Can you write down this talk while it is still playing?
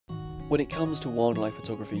When it comes to wildlife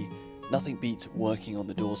photography, nothing beats working on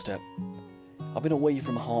the doorstep. I've been away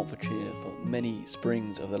from Hertfordshire for many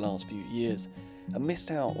springs over the last few years and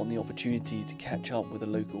missed out on the opportunity to catch up with the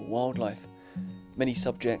local wildlife. Many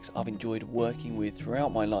subjects I've enjoyed working with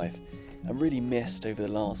throughout my life and really missed over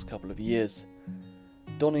the last couple of years.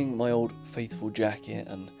 Donning my old faithful jacket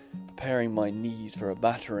and preparing my knees for a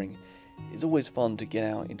battering, it's always fun to get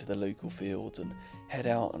out into the local fields and head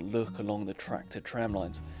out and look along the tractor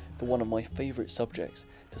tramlines for one of my favourite subjects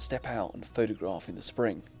to step out and photograph in the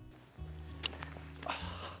spring.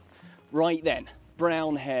 Right then,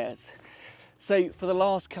 brown hares. So for the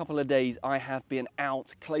last couple of days I have been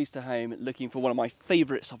out close to home looking for one of my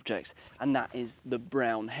favourite subjects, and that is the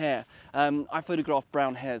brown hare. I photographed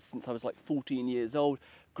brown hares since I was like 14 years old,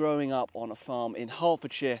 growing up on a farm in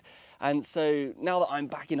Hertfordshire, and so now that I'm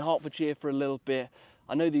back in Hertfordshire for a little bit,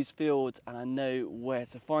 I know these fields and I know where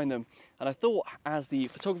to find them. And I thought, as the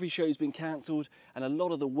photography show's been cancelled and a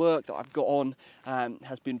lot of the work that I've got on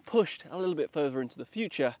has been pushed a little bit further into the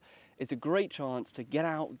future, it's a great chance to get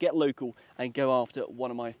out, get local and go after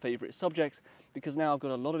one of my favourite subjects, because now I've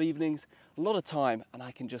got a lot of evenings, a lot of time, and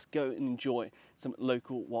I can just go and enjoy some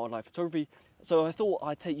local wildlife photography. So I thought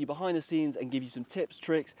I'd take you behind the scenes and give you some tips,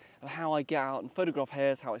 tricks of how I get out and photograph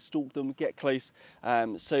hares, how I stalk them, get close,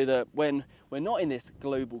 so that when we're not in this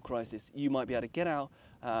global crisis, you might be able to get out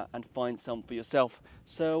and find some for yourself.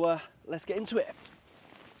 So let's get into it.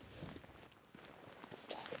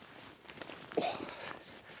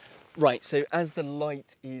 Right, so as the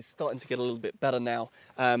light is starting to get a little bit better now,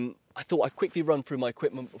 I thought I'd quickly run through my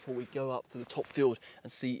equipment before we go up to the top field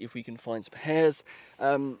and see if we can find some hares.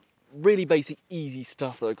 Really basic, easy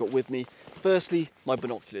stuff that I've got with me. Firstly, my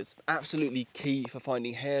binoculars. Absolutely key for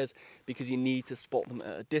finding hares because you need to spot them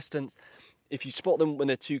at a distance. If you spot them when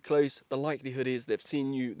they're too close, the likelihood is they've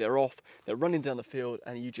seen you, they're off, they're running down the field,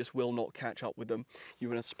 and you just will not catch up with them. You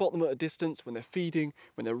want to spot them at a distance when they're feeding,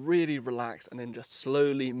 when they're really relaxed, and then just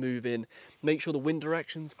slowly move in. Make sure the wind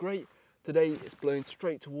direction's great. Today it's blowing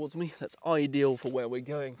straight towards me. That's ideal for where we're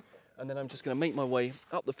going. And then I'm just going to make my way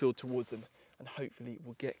up the field towards them, and hopefully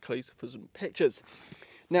we'll get close for some pictures.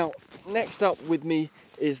 Now, next up with me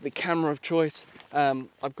is the camera of choice.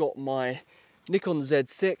 I've got my Nikon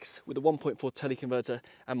Z6 with a 1.4 teleconverter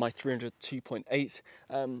and my 300 2.8.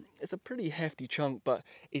 It's a pretty hefty chunk, but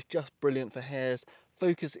it's just brilliant for hares.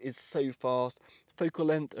 Focus is so fast. Focal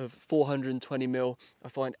length of 420mm I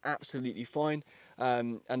find absolutely fine,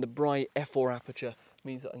 and the bright f4 aperture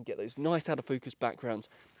means that I can get those nice out of focus backgrounds,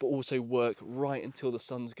 but also work right until the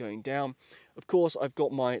sun's going down. Of course, I've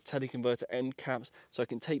got my teleconverter end caps, so I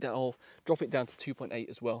can take that off, drop it down to 2.8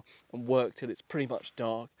 as well, and work till it's pretty much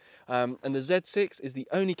dark. And the Z6 is the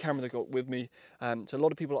only camera that I've got with me. So a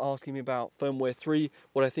lot of people are asking me about firmware 3,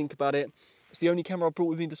 what I think about it. It's the only camera I brought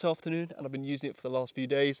with me this afternoon, and I've been using it for the last few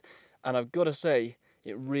days, and I've got to say,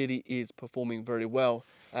 it really is performing very well.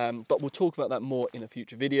 But we'll talk about that more in a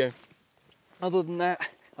future video. Other than that,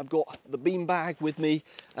 I've got the beanbag with me.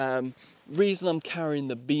 Reason I'm carrying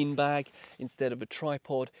the beanbag instead of a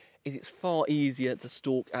tripod is it's far easier to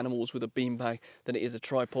stalk animals with a beanbag than it is a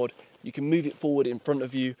tripod. You can move it forward in front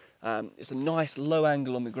of you. It's a nice low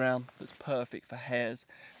angle on the ground that's perfect for hares.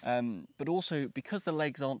 But also, because the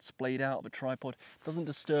legs aren't splayed out of a tripod, it doesn't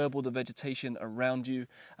disturb all the vegetation around you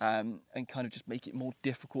and kind of just make it more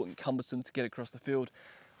difficult and cumbersome to get across the field.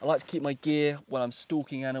 I like to keep my gear when I'm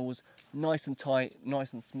stalking animals nice and tight,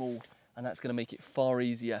 nice and small, and that's going to make it far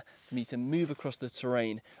easier for me to move across the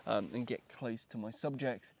terrain and get close to my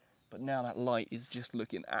subjects. But now that light is just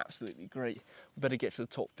looking absolutely great. We better get to the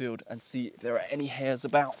top field and see if there are any hares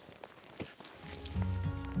about.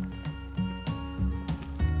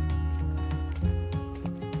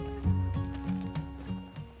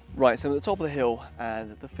 Right, so I'm at the top of the hill,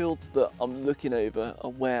 and the fields that I'm looking over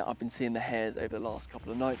are where I've been seeing the hares over the last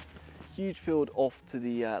couple of nights. Huge field off to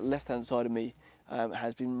the left-hand side of me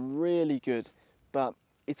has been really good, but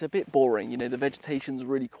it's a bit boring. You know, the vegetation's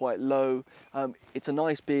really quite low. It's a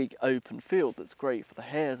nice big open field that's great for the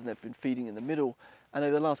hares, and they've been feeding in the middle. And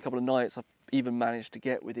over the last couple of nights, I've even managed to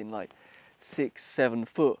get within like 6-7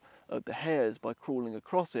 foot of the hares by crawling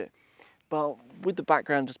across it. But with the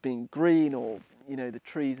background just being green, or you know, the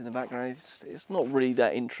trees in the background, it's not really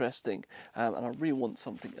that interesting, and I really want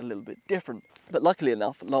something a little bit different. But luckily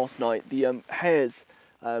enough, last night the hares,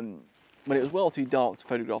 when it was well too dark to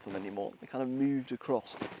photograph them anymore, they kind of moved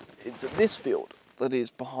across into this field that is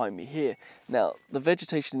behind me here. Now, the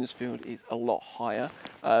vegetation in this field is a lot higher.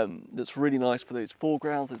 That's really nice for those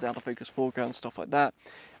foregrounds, those out of focus foregrounds, stuff like that.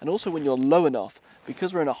 And also when you're low enough,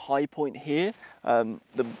 because we're in a high point here,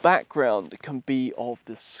 the background can be of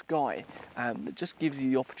the sky. It just gives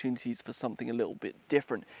you the opportunities for something a little bit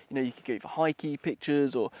different. You know, you could go for high key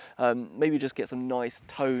pictures, or maybe just get some nice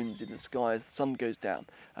tones in the sky as the sun goes down.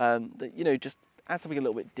 That, you know, just add something a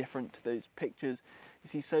little bit different to those pictures. You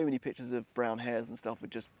see so many pictures of brown hares and stuff with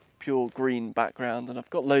just pure green background, and I've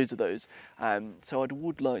got loads of those. So I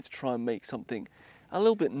would like to try and make something a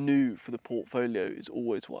little bit new for the portfolio is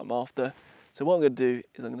always what I'm after. So what I'm going to do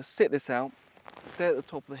is I'm going to sit this out, stay at the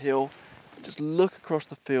top of the hill, and just look across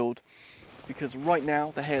the field, because right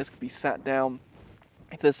now the hares can be sat down.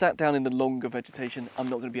 If they're sat down in the longer vegetation, I'm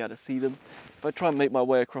not going to be able to see them. If I try and make my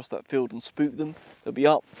way across that field and spook them, they'll be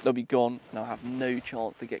up, they'll be gone, and I'll have no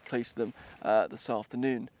chance to get close to them this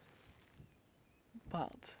afternoon.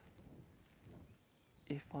 But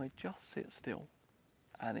if I just sit still,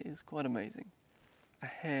 and it is quite amazing, a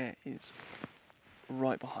hare is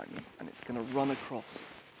right behind me, and it's going to run across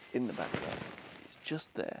in the background. It's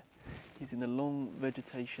just there. He's in the long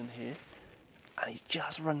vegetation here, and he's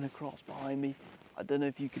just running across behind me. I don't know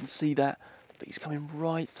if you can see that, but he's coming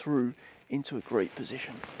right through into a great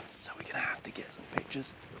position. So we're going to have to get some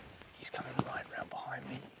pictures. He's coming right round behind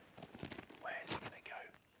me. Where is he going to go?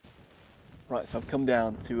 Right, so I've come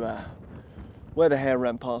down to where the hare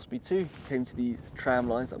ran past me to. Came to these tram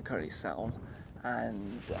lines that I'm currently sat on,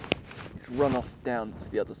 and he's run off down to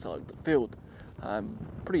the other side of the field.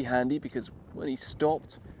 Pretty handy, because when he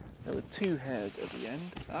stopped, there were two hares at the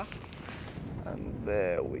end. And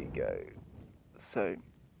there we go. So,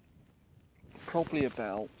 probably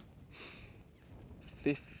about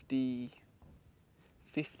 50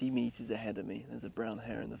 metres ahead of me, there's a brown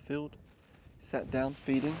hare in the field. Sat down,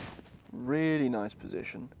 feeding. Really nice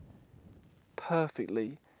position.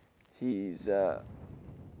 Perfectly. He's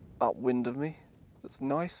upwind of me. That's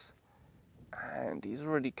nice. And he's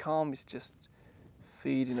already calm. He's just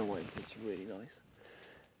feeding away. It's really nice.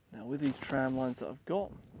 Now, with these tram lines that I've got,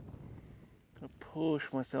 I'm going to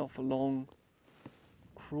push myself along,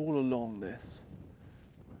 crawl along this,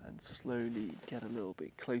 and slowly get a little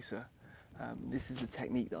bit closer. This is the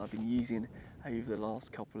technique that I've been using over the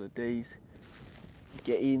last couple of days.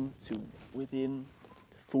 Get in to within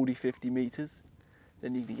 40-50 metres,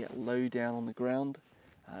 then you can get low down on the ground,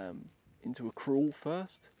 into a crawl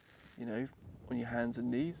first, you know, on your hands and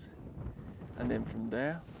knees, and then from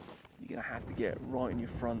there you're going to have to get right in your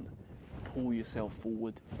front, pull yourself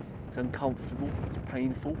forward. It's uncomfortable, it's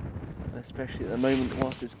painful, and especially at the moment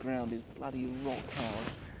whilst this ground is bloody rock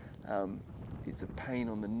hard, it's a pain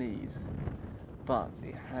on the knees, but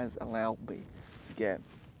it has allowed me to get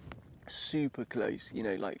super close, you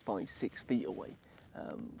know, like 5-6 feet away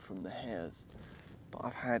from the hares. But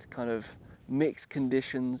I've had kind of mixed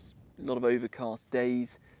conditions, a lot of overcast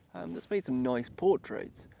days. That's made some nice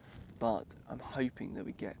portraits, but I'm hoping that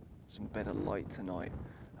we get some better light tonight.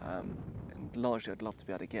 And largely I'd love to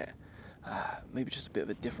be able to get maybe just a bit of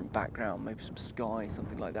a different background, maybe some sky,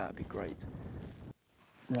 something like that would be great.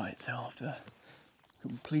 Right, so after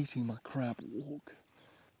completing my crab walk,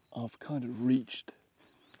 I've kind of reached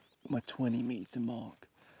my 20 metre mark.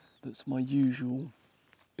 That's my usual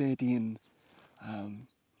bed in, and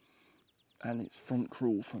it's front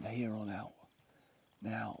crawl from here on out.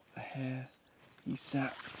 Now, the hare, he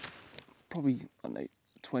sat probably, I don't know,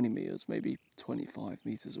 20 metres, maybe 25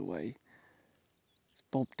 metres away. It's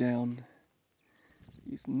bobbed down.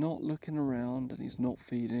 He's not looking around and he's not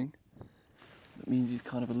feeding. That means he's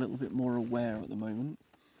kind of a little bit more aware at the moment.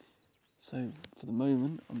 So for the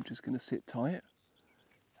moment, I'm just going to sit tight,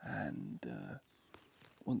 and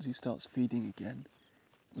once he starts feeding again,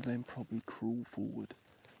 we'll then probably crawl forward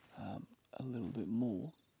a little bit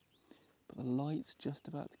more. But the light's just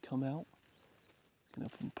about to come out. It's going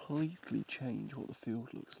to completely change what the field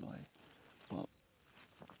looks like. But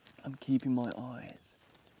I'm keeping my eyes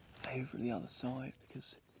over the other side,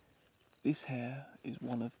 because this hare is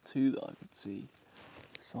one of two that I could see.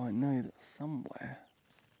 So I know that somewhere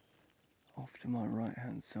off to my right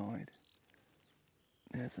hand side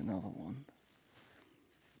there's another one.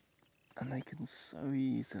 And they can so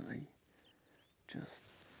easily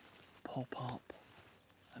just pop up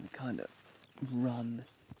and kind of run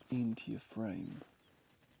into your frame.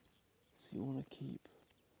 So you want to keep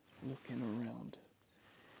looking around.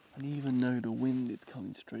 And even though the wind is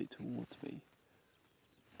coming straight towards me,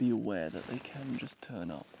 be aware that they can just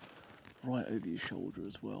turn up right over your shoulder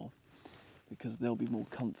as well, because they'll be more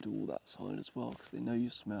comfortable that side as well, because they know you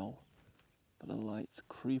smell. But the light's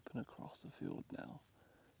creeping across the field now.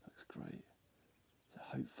 Looks great. So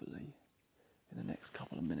hopefully in the next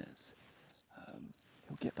couple of minutes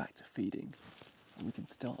he'll get back to feeding and we can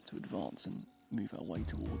start to advance and move our way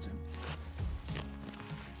towards him.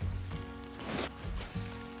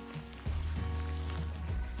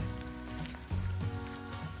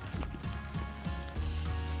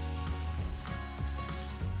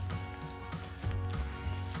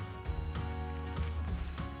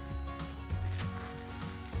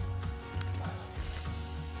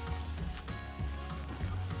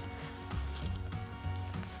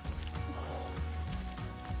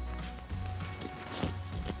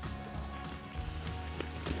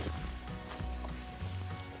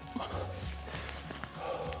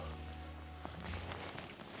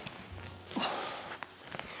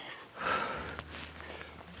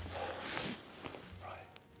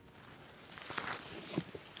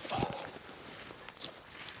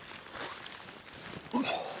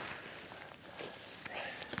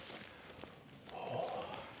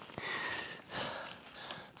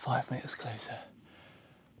 Five meters closer.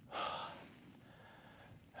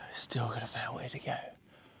 Still got a fair way to go,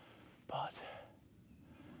 but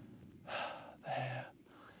the hare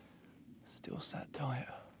still sat tight,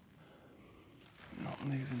 not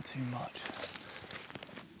moving too much.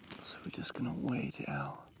 So we're just gonna wait it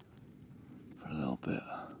out for a little bit.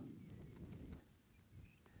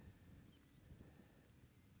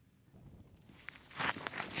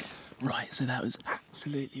 Right, so that was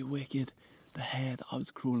absolutely wicked. The hare that I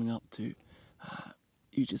was crawling up to,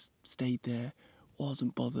 you just stayed there,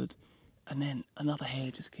 wasn't bothered, and then another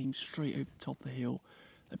hare just came straight over the top of the hill.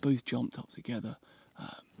 They both jumped up together.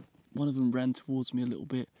 One of them ran towards me a little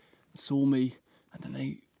bit, saw me, and then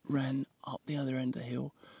they ran up the other end of the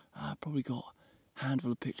hill. Probably got a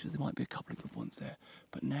handful of pictures. There might be a couple of good ones there,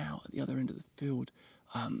 but now at the other end of the field,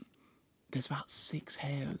 there's about 6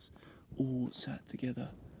 hares all sat together.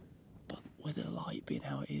 But with the light being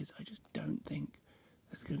how it is, I just don't think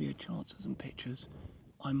there's going to be a chance for some pictures.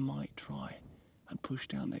 I might try and push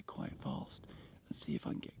down there quite fast and see if I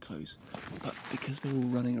can get close. But because they're all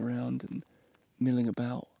running around and milling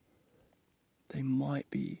about, they might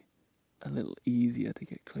be a little easier to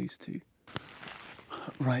get close to.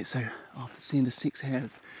 Right, so after seeing the 6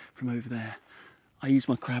 hares from over there, I used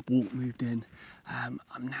my crab walk, moved in. I'm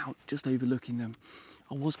now just overlooking them.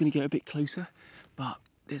 I was going to get a bit closer, but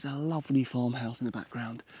there's a lovely farmhouse in the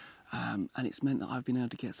background, and it's meant that I've been able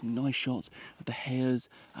to get some nice shots of the hares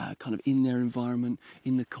kind of in their environment,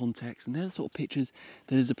 in the context, and they're the sort of pictures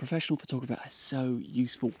that as a professional photographer are so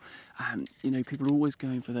useful. You know, people are always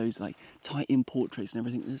going for those like tight-in portraits and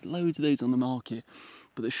everything. There's loads of those on the market,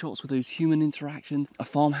 but the shots with those human interaction, a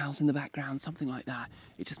farmhouse in the background, something like that,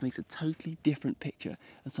 it just makes a totally different picture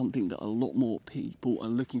and something that a lot more people are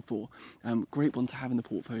looking for. Great one to have in the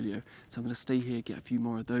portfolio. So I'm going to stay here, get a few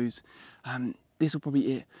more of those. This will probably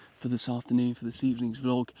be it for this afternoon, for this evening's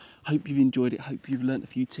vlog. Hope you've enjoyed it. Hope you've learnt a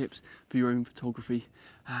few tips for your own photography.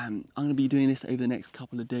 I'm going to be doing this over the next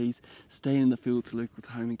couple of days, staying in the field to local to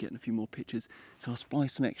home and getting a few more pictures. So I'll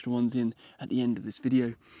splice some extra ones in at the end of this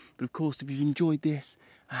video. But of course, if you've enjoyed this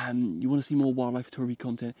and you want to see more wildlife photography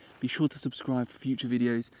content, be sure to subscribe for future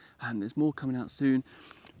videos. There's more coming out soon.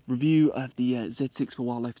 Review of the Z6 for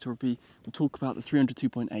wildlife photography. We'll talk about the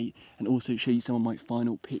 302.8 and also show you some of my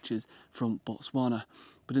final pictures from Botswana.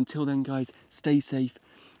 But until then, guys, stay safe,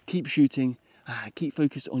 keep shooting, keep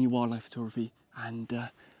focused on your wildlife photography, and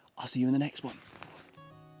I'll see you in the next one.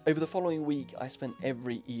 Over the following week, I spent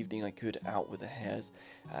every evening I could out with the hares,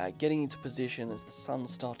 getting into position as the sun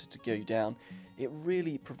started to go down. It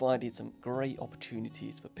really provided some great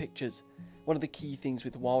opportunities for pictures. One of the key things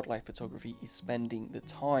with wildlife photography is spending the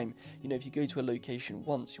time. You know, if you go to a location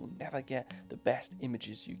once, you'll never get the best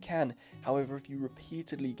images you can. However, if you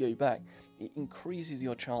repeatedly go back, it increases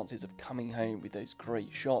your chances of coming home with those great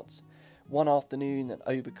shots. One afternoon, an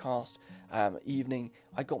overcast evening,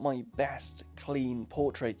 I got my best clean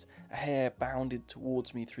portraits. A hare bounded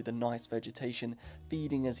towards me through the nice vegetation,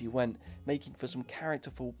 feeding as he went, making for some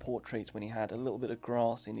characterful portraits when he had a little bit of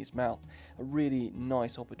grass in his mouth. A really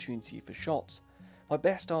nice opportunity for shots. My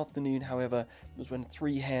best afternoon, however, was when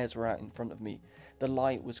 3 hares were out in front of me. The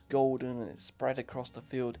light was golden and it spread across the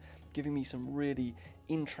field, giving me some really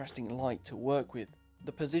interesting light to work with.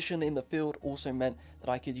 The position in the field also meant that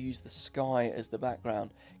I could use the sky as the background,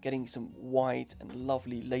 getting some white and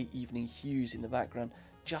lovely late evening hues in the background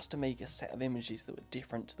just to make a set of images that were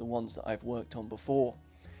different to the ones that I've worked on before.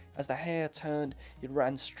 As the hare turned, it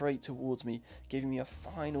ran straight towards me, giving me a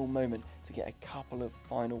final moment to get a couple of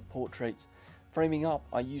final portraits. Framing up,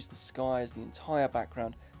 I used the sky as the entire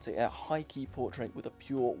background to get a high key portrait with a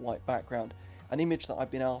pure white background. an image that I've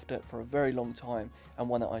been after for a very long time and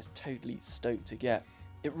one that I was totally stoked to get.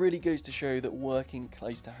 It really goes to show that working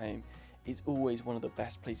close to home is always one of the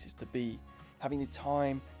best places to be. Having the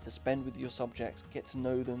time to spend with your subjects, get to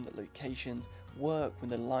know them, the locations, work when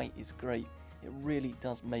the light is great, it really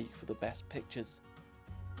does make for the best pictures.